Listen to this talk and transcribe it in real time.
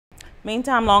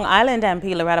Meantime, Long Island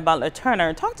MP Loretta Butler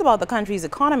Turner talked about the country's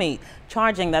economy,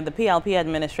 charging that the PLP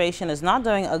administration is not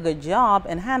doing a good job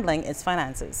in handling its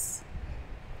finances.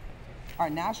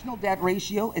 Our national debt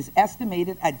ratio is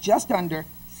estimated at just under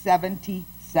 77%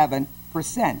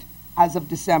 as of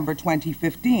December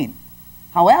 2015.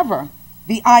 However,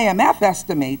 the IMF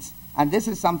estimates, and this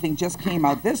is something just came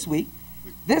out this week,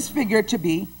 this figure to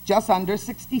be just under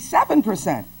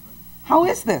 67%. How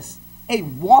is this? A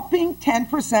whopping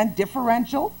 10%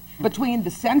 differential between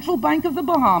the Central Bank of the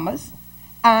Bahamas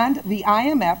and the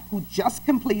IMF, who just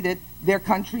completed this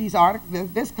country's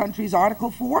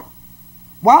Article 4?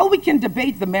 While we can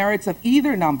debate the merits of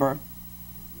either number,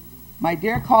 my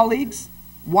dear colleagues,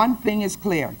 one thing is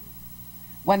clear.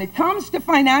 When it comes to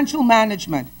financial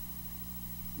management,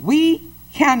 we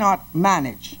cannot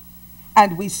manage,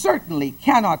 and we certainly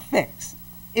cannot fix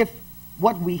if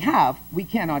what we have, we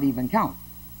cannot even count.